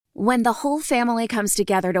When the whole family comes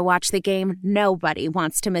together to watch the game, nobody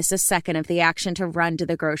wants to miss a second of the action to run to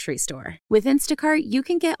the grocery store. With Instacart, you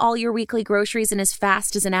can get all your weekly groceries in as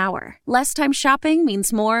fast as an hour. Less time shopping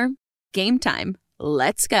means more game time.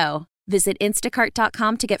 Let's go. Visit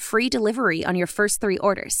instacart.com to get free delivery on your first 3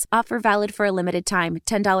 orders. Offer valid for a limited time.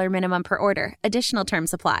 $10 minimum per order. Additional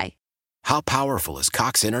terms apply. How powerful is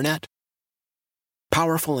Cox Internet?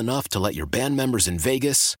 Powerful enough to let your band members in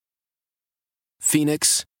Vegas,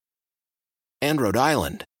 Phoenix, and Rhode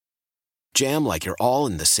Island jam like you're all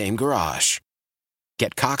in the same garage.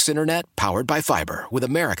 Get Cox Internet powered by fiber with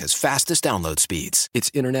America's fastest download speeds.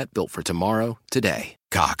 It's internet built for tomorrow, today.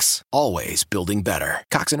 Cox, always building better.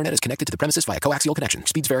 Cox Internet is connected to the premises via coaxial connection.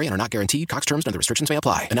 Speeds vary and are not guaranteed. Cox terms and other restrictions may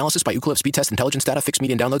apply. Analysis by Ookla Speed Test Intelligence Data. Fixed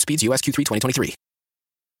median download speeds. US Q3 2023.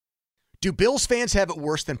 Do Bills fans have it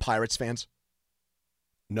worse than Pirates fans?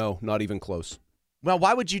 No, not even close. Well,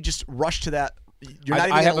 why would you just rush to that? You're not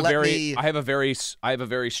even going to let me... I have a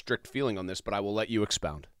very strict feeling on this, but I will let you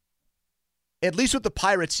expound. At least with the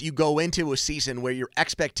Pirates, you go into a season where your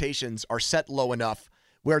expectations are set low enough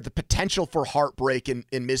where the potential for heartbreak and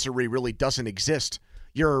misery really doesn't exist.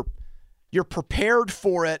 You're prepared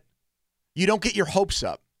for it. You don't get your hopes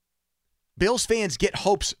up. Bills fans get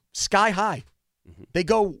hopes sky high. Mm-hmm. They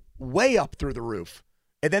go way up through the roof.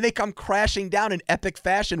 And then they come crashing down in epic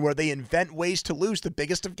fashion where they invent ways to lose the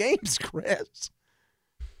biggest of games, Chris.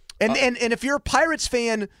 And if you're a Pirates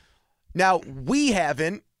fan, now we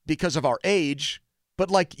haven't because of our age,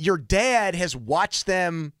 but like your dad has watched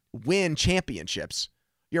them win championships.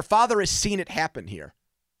 Your father has seen it happen here.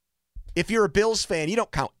 If you're a Bills fan, you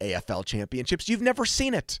don't count AFL championships. You've never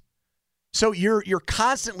seen it. So you're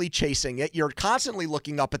constantly chasing it. You're constantly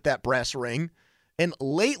looking up at that brass ring. And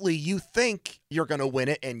lately, you think you're going to win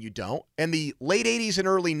it, and you don't. And the late 80s and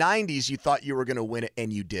early 90s, you thought you were going to win it,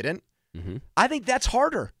 and you didn't. Mm-hmm. I think that's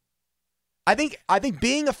harder. I think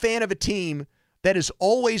being a fan of a team that is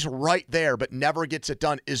always right there but never gets it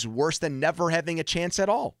done is worse than never having a chance at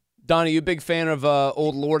all. Donnie, you a big fan of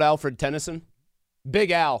old Lord Alfred Tennyson?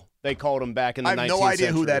 Big Al, they called him back in the 19th century. I have no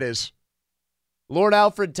idea who that is. Lord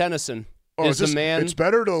Alfred Tennyson. Is the man. It's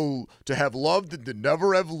better to have loved than to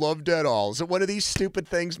never have loved at all. Is it one of these stupid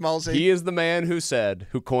things, Malzy? He is the man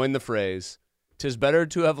who coined the phrase, "'Tis better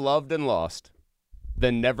to have loved and lost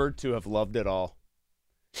than never to have loved at all."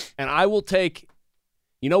 And I will take,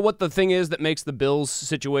 you know what the thing is that makes the Bills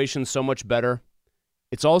situation so much better?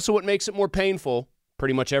 It's also what makes it more painful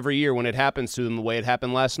pretty much every year when it happens to them the way it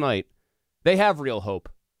happened last night. They have real hope.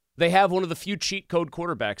 They have one of the few cheat code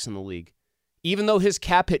quarterbacks in the league. Even though his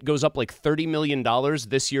cap hit goes up like $30 million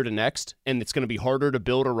this year to next, and it's going to be harder to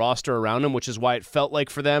build a roster around him, which is why it felt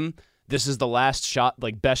like for them, this is the last shot,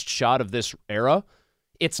 like best shot of this era.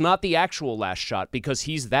 It's not the actual last shot because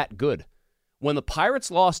he's that good. When the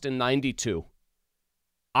Pirates lost in 92,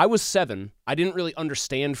 I was 7. I didn't really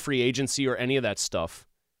understand free agency or any of that stuff.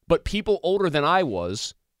 But people older than I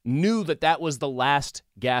was knew that was the last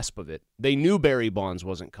gasp of it. They knew Barry Bonds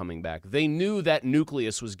wasn't coming back. They knew that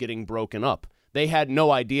nucleus was getting broken up. They had no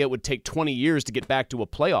idea it would take 20 years to get back to a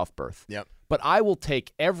playoff berth. Yep. But I will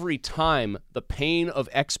take every time the pain of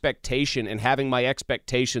expectation and having my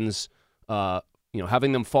expectations,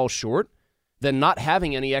 having them fall short, than not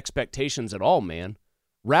having any expectations at all, man.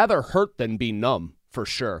 Rather hurt than be numb, for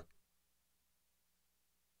sure.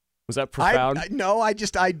 Was that profound?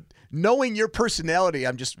 Knowing your personality,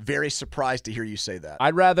 I'm just very surprised to hear you say that.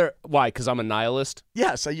 Why? Because I'm a nihilist?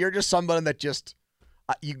 Yeah, so you're just someone that just,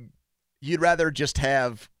 you'd rather just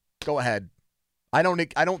have, go ahead. I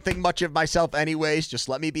don't think much of myself anyways. Just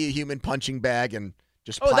let me be a human punching bag and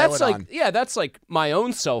just pile it on. Yeah, that's like my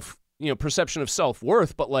own perception of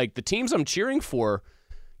self-worth. But like the teams I'm cheering for,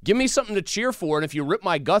 give me something to cheer for. And if you rip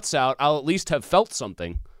my guts out, I'll at least have felt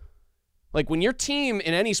something. Like when your team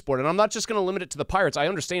in any sport, and I'm not just going to limit it to the Pirates. I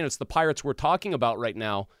understand it's the Pirates we're talking about right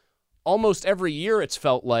now. Almost every year it's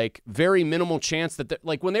felt like very minimal chance that,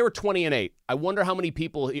 like when they were 20-8, I wonder how many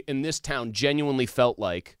people in this town genuinely felt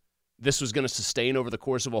like this was going to sustain over the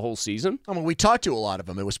course of a whole season. I mean, we talked to a lot of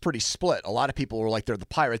them. It was pretty split. A lot of people were like, they're the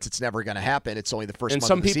Pirates. It's never going to happen. It's only the first month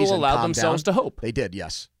of the season. And some people allowed themselves to hope. They did,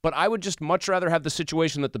 yes. But I would just much rather have the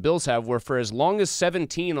situation that the Bills have where for as long as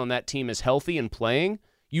 17 on that team is healthy and playing,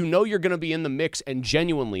 you know you're going to be in the mix and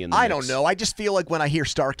genuinely in the mix. I don't know. I just feel like when I hear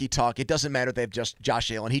Starkey talk, it doesn't matter if they have just Josh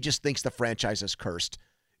Allen. He just thinks the franchise is cursed.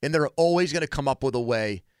 And they're always going to come up with a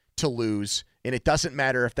way to lose. And it doesn't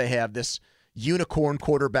matter if they have this unicorn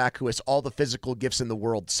quarterback who has all the physical gifts in the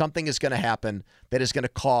world. Something is going to happen that is going to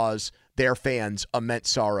cause their fans immense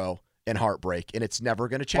sorrow. and heartbreak, and it's never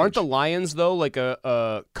going to change. Aren't the Lions, though, like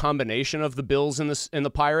a combination of the Bills and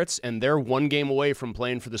the Pirates, and they're one game away from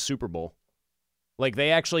playing for the Super Bowl? Like,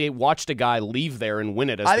 they actually watched a guy leave there and win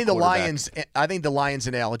it as the quarterback. I think the Lions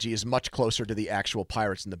analogy is much closer to the actual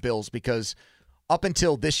Pirates and the Bills, because up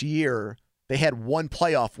until this year, they had one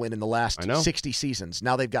playoff win in the last 60 seasons.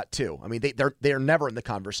 Now they've got two. I mean, they're never in the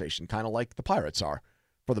conversation, kind of like the Pirates are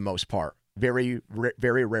for the most part. Very,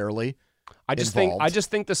 very rarely. I just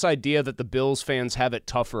think this idea that the Bills fans have it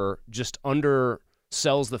tougher just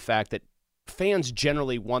undersells the fact that fans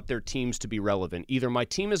generally want their teams to be relevant. Either my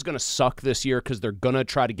team is going to suck this year because they're going to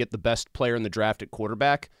try to get the best player in the draft at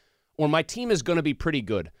quarterback, or my team is going to be pretty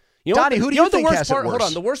good. You know, Donnie, who do you think has it worse? Hold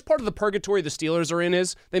on. The worst part of the purgatory the Steelers are in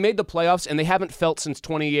is they made the playoffs, and they haven't felt since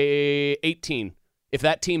 2018. If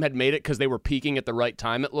that team had made it because they were peaking at the right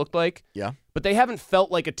time, it looked like. Yeah. But they haven't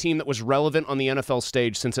felt like a team that was relevant on the NFL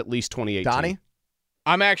stage since at least 2018. Donnie?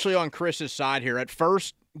 I'm actually on Chris's side here. At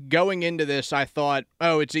first, going into this, I thought,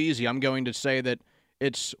 it's easy. I'm going to say that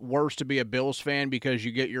it's worse to be a Bills fan because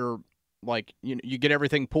you get you get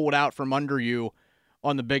everything pulled out from under you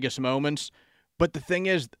on the biggest moments. But the thing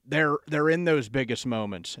is, they're in those biggest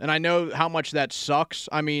moments. And I know how much that sucks.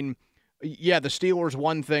 I mean, yeah, the Steelers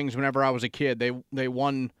won things whenever I was a kid. They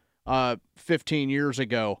won 15 years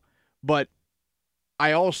ago. But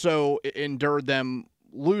I also endured them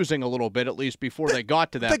losing a little bit, at least before they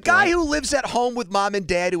got to that point. The guy who lives at home with mom and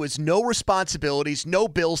dad, who has no responsibilities, no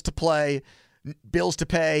bills to pay,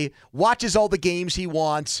 watches all the games he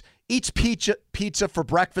wants, eats pizza for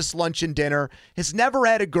breakfast, lunch, and dinner, has never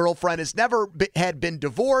had a girlfriend, has never been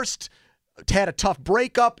divorced, had a tough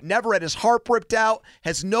breakup, never had his heart ripped out,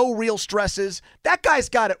 has no real stresses. That guy's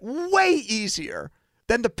got it way easier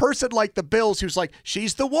than the person like the Bills who's like,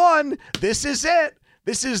 she's the one, this is it.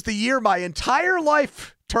 This is the year my entire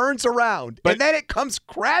life turns around, and then it comes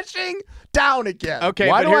crashing down again. Okay,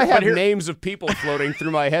 why do I have names of people floating through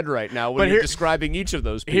my head right now when you're describing each of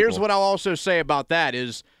those people? Here's what I'll also say about that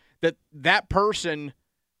is that person,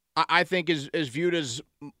 I think, is viewed as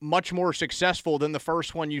much more successful than the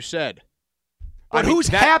first one you said. But who's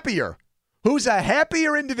happier? Who's a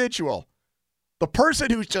happier individual? The person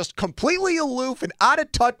who's just completely aloof and out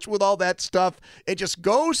of touch with all that stuff and just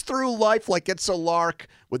goes through life like it's a lark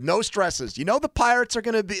with no stresses. You know, the Pirates are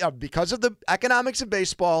going to be, because of the economics of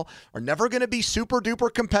baseball, are never going to be super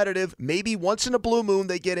duper competitive. Maybe once in a blue moon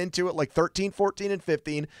they get into it like 13, 14, and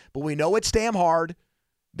 15, but we know it's damn hard.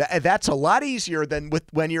 That's a lot easier than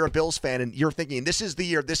when you're a Bills fan and you're thinking, this is the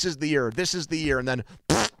year, this is the year, this is the year, and then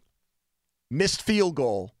missed field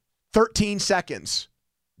goal, 13 seconds,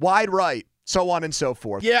 wide right. So on and so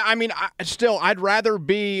forth. Yeah, I mean, I'd rather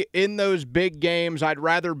be in those big games. I'd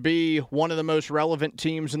rather be one of the most relevant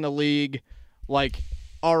teams in the league. Like,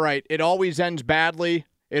 all right, it always ends badly.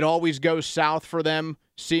 It always goes south for them,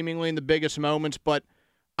 seemingly in the biggest moments. But,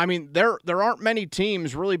 I mean, there aren't many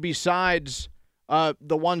teams really besides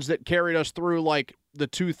the ones that carried us through, like, the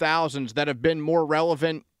 2000s that have been more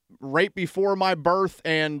relevant right before my birth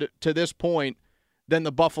and to this point than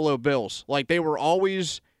the Buffalo Bills. Like, they were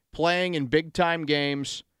always playing in big-time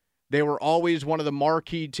games. They were always one of the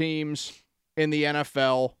marquee teams in the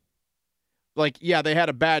NFL. Like, yeah, they had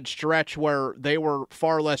a bad stretch where they were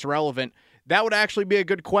far less relevant. That would actually be a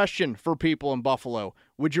good question for people in Buffalo.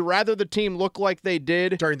 Would you rather the team look like they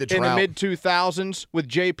did during the in the mid-2000s with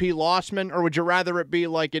J.P. Lossman, or would you rather it be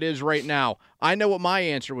like it is right now? I know what my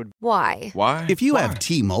answer would be. Why? If you have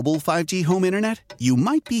T-Mobile 5G home internet, you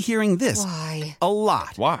might be hearing this a lot.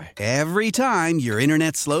 Why? Every time your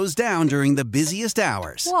internet slows down during the busiest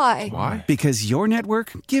hours. Why? Because your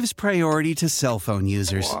network gives priority to cell phone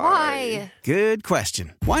users. Why? Good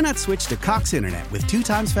question. Why not switch to Cox Internet with 2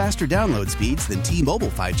 times faster download speeds than T-Mobile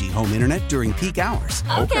 5G home internet during peak hours?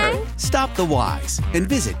 Okay. Stop the whys and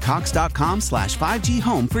visit cox.com/5G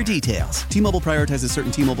home for details. T-Mobile prioritizes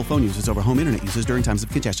certain T-Mobile phone users over home internet users during times of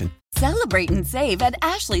congestion. Celebrate and save at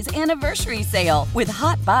Ashley's Anniversary Sale. With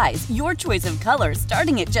Hot Buys, your choice of colors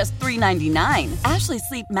starting at just $3.99. Ashley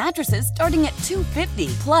Sleep mattresses starting at $2.50.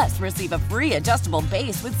 Plus, receive a free adjustable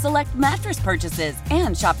base with select mattress purchases.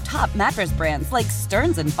 And shop top mattress brands like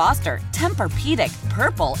Stearns & Foster, Tempur-Pedic,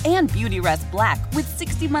 Purple, and Beautyrest Black with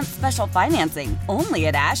 60-month special financing. Only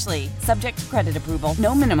at Ashley. Subject to credit approval.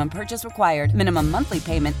 No minimum purchase required. Minimum monthly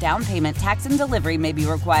payment, down payment, tax, and delivery may be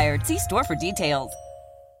required. See store for details.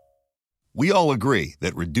 We all agree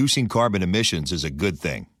that reducing carbon emissions is a good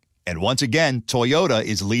thing. And once again, Toyota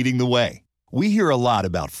is leading the way. We hear a lot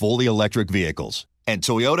about fully electric vehicles, and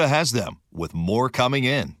Toyota has them, with more coming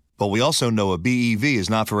in. But we also know a BEV is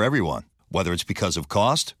not for everyone, whether it's because of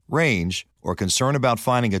cost, range, or concern about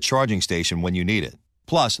finding a charging station when you need it.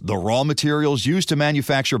 Plus, the raw materials used to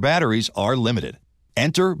manufacture batteries are limited.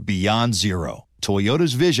 Enter Beyond Zero,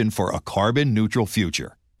 Toyota's vision for a carbon-neutral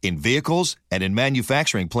future. In vehicles and in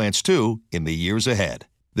manufacturing plants, too, in the years ahead.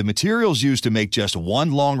 The materials used to make just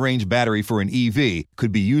one long-range battery for an EV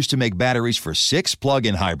could be used to make batteries for 6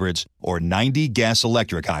 plug-in hybrids or 90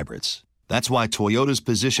 gas-electric hybrids. That's why Toyota's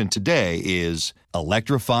position today is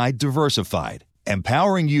electrified, diversified,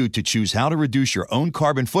 empowering you to choose how to reduce your own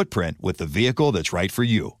carbon footprint with the vehicle that's right for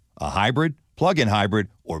you, a hybrid, plug-in hybrid,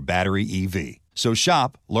 or battery EV. So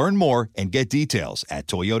shop, learn more, and get details at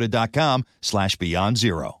toyota.com/beyond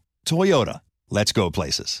zero. Toyota, let's go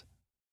places.